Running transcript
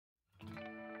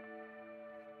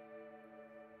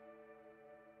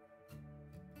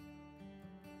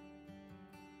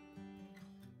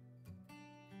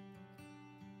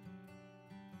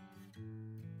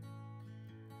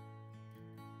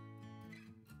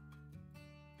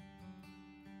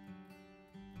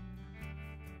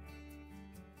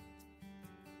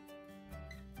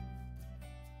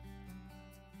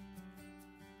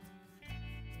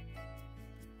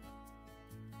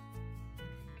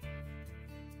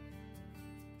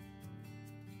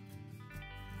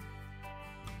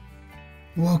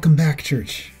Welcome back,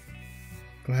 church.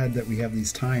 Glad that we have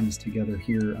these times together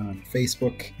here on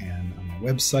Facebook and on my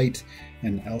website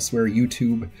and elsewhere,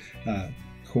 YouTube.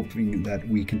 Hoping that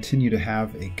we continue to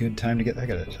have a good time together. I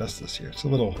gotta adjust this here. It's a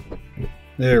little...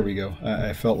 There we go.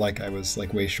 I felt like I was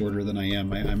like way shorter than I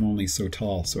am. I'm only so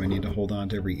tall, so I need to hold on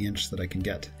to every inch that I can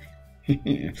get.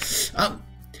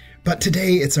 But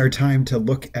today it's our time to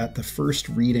look at the first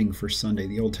reading for Sunday,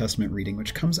 the Old Testament reading,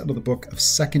 which comes out of the book of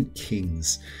 2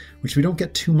 Kings, which we don't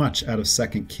get too much out of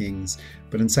 2 Kings,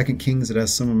 but in 2 Kings it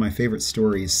has some of my favorite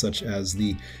stories, such as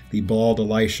the bald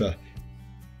Elisha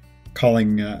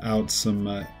calling out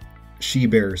some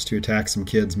she-bears to attack some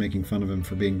kids, making fun of him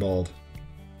for being bald.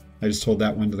 I just told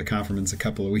that one to the confirmants a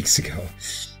couple of weeks ago.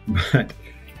 But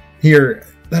here,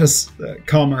 let us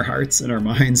calm our hearts and our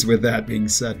minds with that being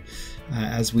said,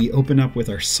 as we open up with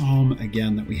our psalm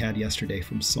again that we had yesterday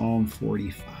from Psalm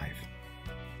 45.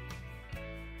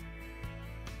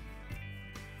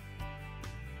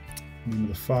 In the name of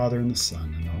the Father, and the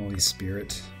Son, and the Holy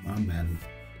Spirit. Amen.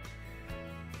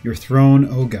 Your throne,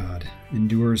 O God,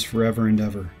 endures forever and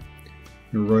ever.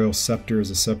 Your royal scepter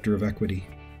is a scepter of equity.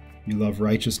 You love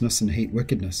righteousness and hate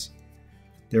wickedness.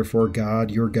 Therefore God,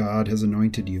 your God, has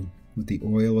anointed you with the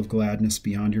oil of gladness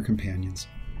beyond your companions.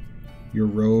 Your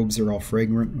robes are all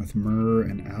fragrant with myrrh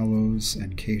and aloes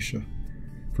and acacia.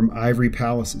 From ivory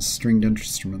palaces, stringed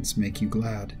instruments make you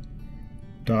glad.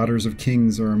 Daughters of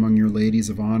kings are among your ladies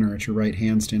of honor. At your right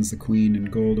hand stands the queen in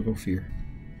gold of Ophir.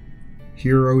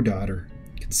 Hear, O daughter,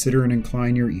 consider and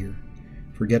incline your ear.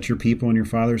 Forget your people and your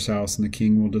father's house, and the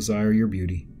king will desire your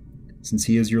beauty. Since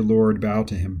he is your Lord, bow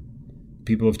to him. The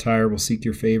people of Tyre will seek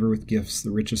your favor with gifts,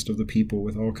 the richest of the people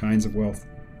with all kinds of wealth.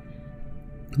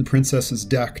 The princess is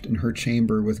decked in her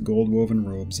chamber with gold-woven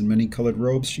robes. In many-colored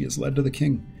robes she is led to the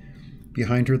king.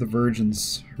 Behind her the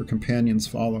virgins, her companions,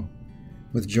 follow.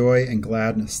 With joy and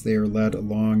gladness they are led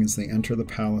along as they enter the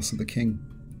palace of the king.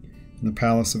 In the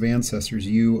palace of ancestors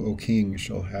you, O king,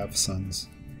 shall have sons.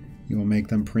 You will make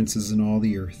them princes in all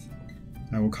the earth.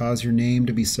 I will cause your name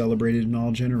to be celebrated in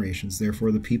all generations.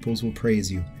 Therefore the peoples will praise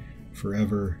you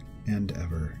forever and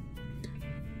ever.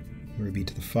 Glory be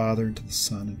to the Father, and to the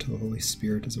Son, and to the Holy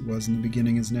Spirit, as it was in the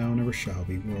beginning, is now, and ever shall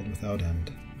be, world without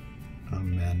end.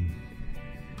 Amen.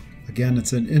 Again,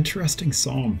 it's an interesting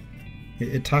psalm.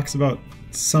 It talks about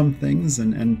some things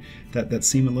and that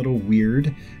seem a little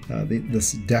weird.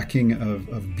 This decking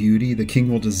of beauty. The king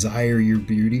will desire your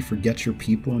beauty. Forget your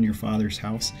people and your father's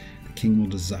house. The king will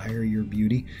desire your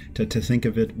beauty. To think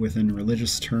of it within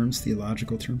religious terms,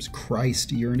 theological terms,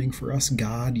 Christ yearning for us,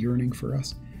 God yearning for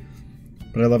us.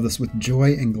 But I love this. With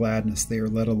joy and gladness they are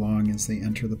led along as they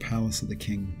enter the palace of the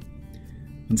king.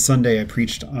 On Sunday I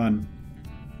preached on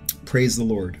praise the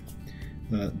Lord.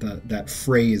 That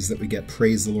phrase that we get,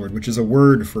 praise the Lord, which is a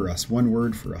word for us, one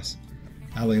word for us,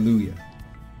 Alleluia.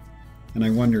 And I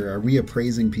wonder, are we a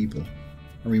praising people?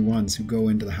 Are we ones who go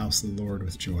into the house of the Lord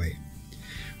with joy?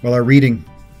 Well, our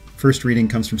first reading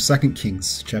comes from 2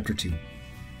 Kings chapter 2.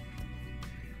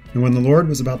 And when the Lord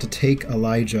was about to take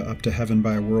Elijah up to heaven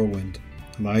by a whirlwind,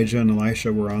 Elijah and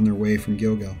Elisha were on their way from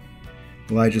Gilgal.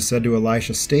 Elijah said to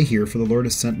Elisha, "Stay here, for the Lord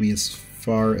has sent me as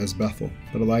far as Bethel."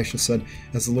 But Elisha said,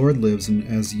 "As the Lord lives and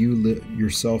as you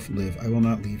yourself live, I will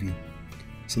not leave you."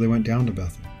 So they went down to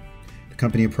Bethel. The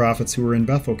company of prophets who were in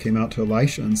Bethel came out to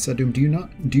Elisha and said to him, Do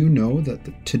you know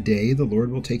that today the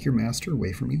Lord will take your master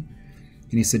away from you?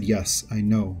 And he said, "Yes, I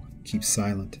know. Keep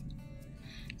silent."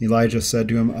 Elijah said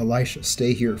to him, "Elisha,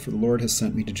 stay here, for the Lord has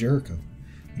sent me to Jericho."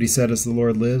 But he said, "As the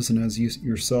Lord lives and as you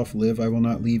yourself live, I will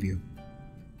not leave you."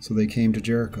 So they came to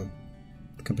Jericho.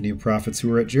 The company of prophets who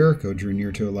were at Jericho drew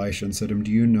near to Elisha and said to him,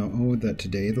 "Do you know that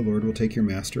today the Lord will take your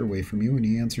master away from you?" And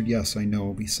he answered, "Yes, I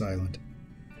know. Be silent."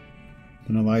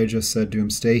 Then Elijah said to him,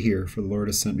 "Stay here, for the Lord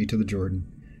has sent me to the Jordan."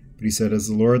 But he said, "As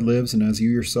the Lord lives and as you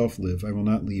yourself live, I will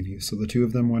not leave you." So the two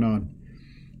of them went on.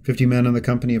 50 men in the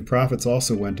company of prophets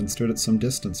also went and stood at some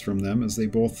distance from them, as they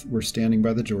both were standing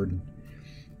by the Jordan.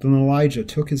 Then Elijah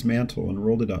took his mantle and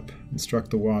rolled it up and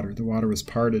struck the water. The water was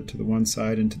parted to the one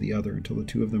side and to the other until the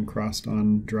two of them crossed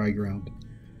on dry ground.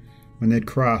 When they had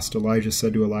crossed, Elijah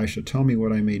said to Elisha, "Tell me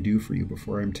what I may do for you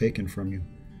before I am taken from you."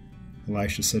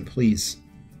 Elisha said, "Please,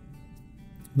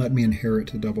 let me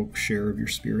inherit a double share of your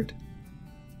spirit."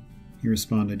 He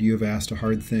responded, "You have asked a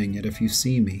hard thing, yet if you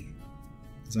see me,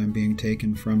 as I am being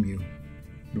taken from you,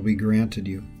 it will be granted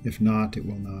you. If not, it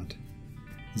will not."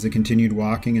 As they continued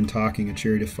walking and talking, a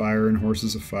chariot of fire and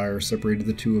horses of fire separated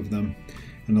the two of them,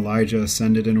 and Elijah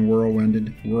ascended in a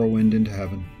whirlwind into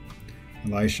heaven.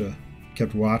 Elisha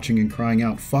kept watching and crying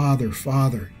out, "Father,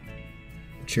 Father,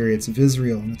 the chariots of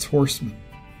Israel and its horsemen."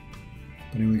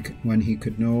 But when he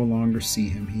could no longer see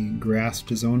him, he grasped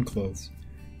his own clothes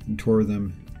and tore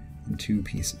them in 2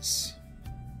 pieces.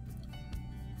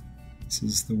 This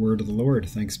is the word of the Lord.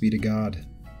 Thanks be to God.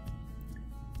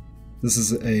 This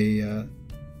is a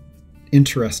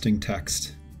interesting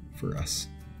text for us.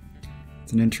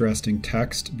 It's an interesting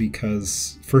text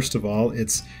because, first of all,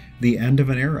 it's the end of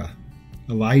an era.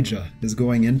 Elijah is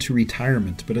going into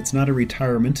retirement, but it's not a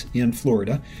retirement in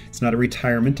Florida. It's not a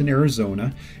retirement in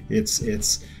Arizona.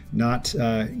 It's not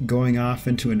going off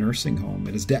into a nursing home.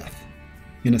 It is death,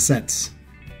 in the sense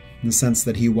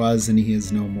that he was and he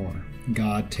is no more.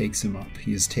 God takes him up.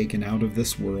 He is taken out of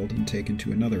this world and taken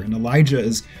to another. And Elijah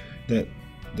is the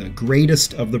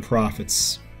greatest of the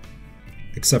prophets,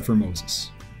 except for Moses.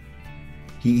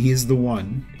 He is the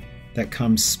one that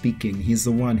comes speaking. He's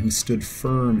the one who stood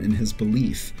firm in his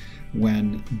belief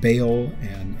when Baal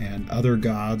and other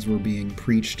gods were being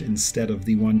preached instead of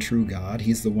the one true God.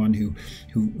 He's the one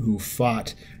who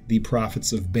fought the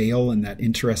prophets of Baal in that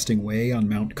interesting way on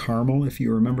Mount Carmel, if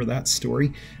you remember that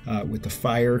story, with the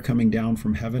fire coming down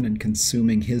from heaven and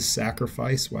consuming his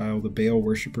sacrifice while the Baal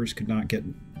worshippers could not get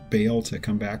Baal to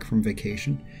come back from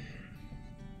vacation.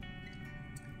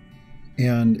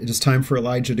 And it is time for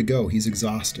Elijah to go. He's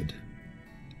exhausted.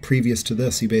 Previous to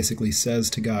this, he basically says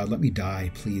to God, "Let me die,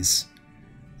 please.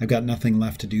 I've got nothing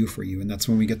left to do for you." And that's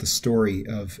when we get the story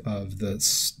of the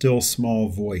still small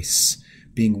voice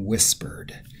being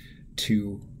whispered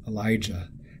to Elijah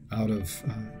out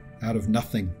of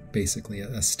nothing, basically,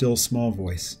 a still small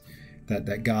voice,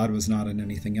 that God was not in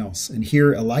anything else. And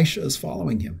here Elisha is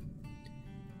following him,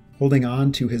 holding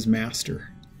on to his master,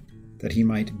 that he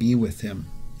might be with him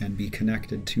and be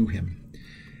connected to him.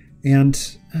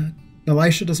 And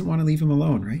Elisha doesn't want to leave him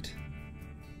alone, right?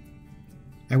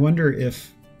 I wonder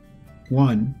if,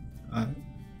 one,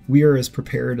 we are as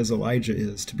prepared as Elijah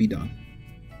is to be done.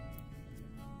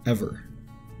 Ever.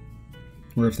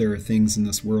 Or if there are things in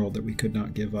this world that we could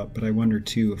not give up. But I wonder,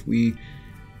 too, if we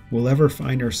will ever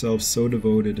find ourselves so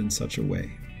devoted in such a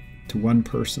way to one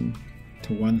person,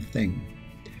 to one thing,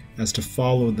 as to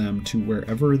follow them to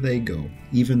wherever they go,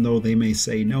 even though they may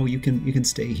say, "No, you can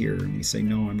stay here," and we say,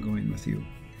 "No, I'm going with you."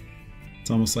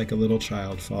 It's almost like a little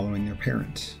child following their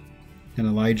parent. And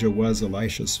Elijah was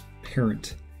Elisha's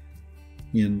parent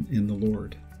in the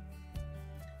Lord.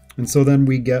 And so then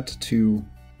we get to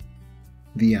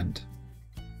the end.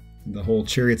 The whole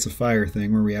chariots of fire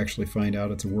thing, where we actually find out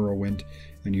it's a whirlwind,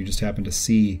 and you just happen to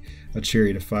see a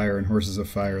chariot of fire and horses of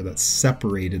fire that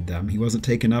separated them. He wasn't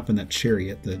taken up in that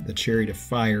chariot. The chariot of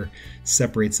fire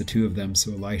separates the two of them,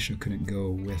 so Elisha couldn't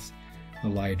go with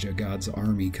Elijah. God's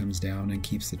army comes down and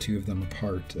keeps the two of them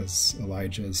apart as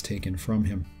Elijah is taken from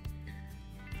him.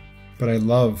 But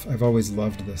I've always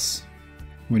loved this.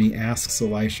 When he asks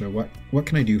Elisha, what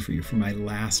can I do for you for my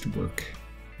last work?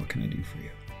 What can I do for you?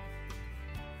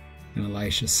 And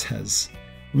Elisha says,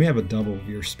 "Let me have a double of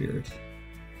your spirit.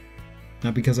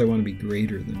 Not because I want to be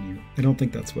greater than you." I don't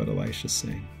think that's what Elisha's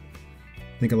saying.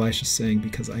 I think Elisha's saying,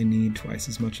 because I need twice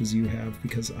as much as you have,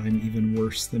 because I'm even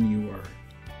worse than you are.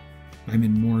 I'm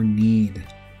in more need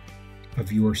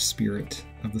of your spirit,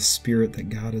 of the spirit that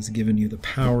God has given you, the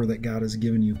power that God has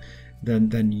given you,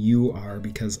 than you are,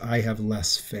 because I have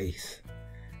less faith.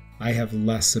 I have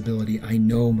less ability. I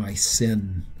know my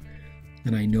sin,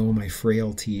 and I know my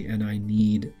frailty, and I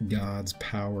need God's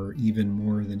power even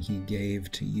more than he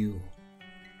gave to you.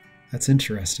 That's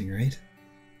interesting, right?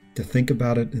 To think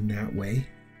about it in that way.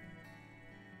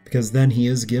 Because then he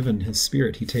is given his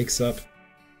spirit. He takes up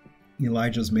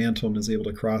Elijah's mantle and is able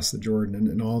to cross the Jordan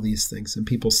and all these things. And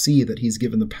people see that he's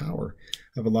given the power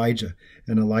of Elijah.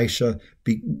 And Elisha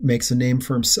makes a name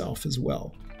for himself as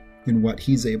well in what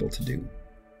he's able to do.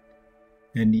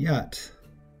 And yet,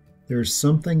 there's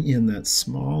something in that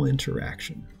small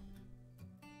interaction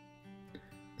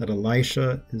that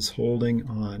Elisha is holding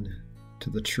on to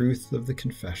the truth of the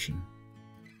confession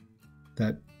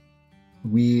that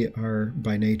we are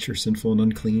by nature sinful and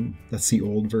unclean. That's the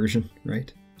old version,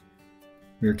 right?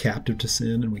 We are captive to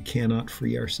sin and we cannot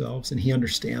free ourselves. And he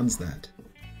understands that.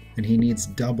 And he needs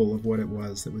double of what it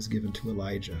was that was given to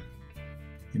Elijah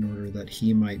in order that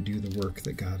he might do the work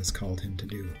that God has called him to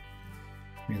do.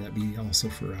 May that be also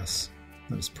for us.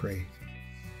 Let us pray.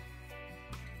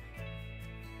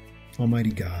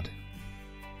 Almighty God,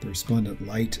 the resplendent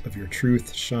light of your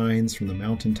truth shines from the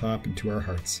mountaintop into our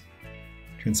hearts.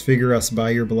 Transfigure us by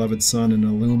your beloved Son and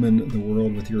illumine the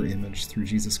world with your image through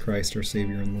Jesus Christ, our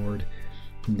Savior and Lord,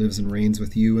 who lives and reigns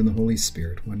with you in the Holy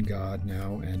Spirit, one God,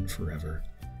 now and forever.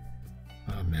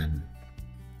 Amen.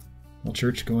 Well,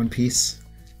 church, go in peace.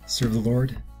 Serve the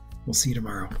Lord. We'll see you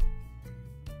tomorrow.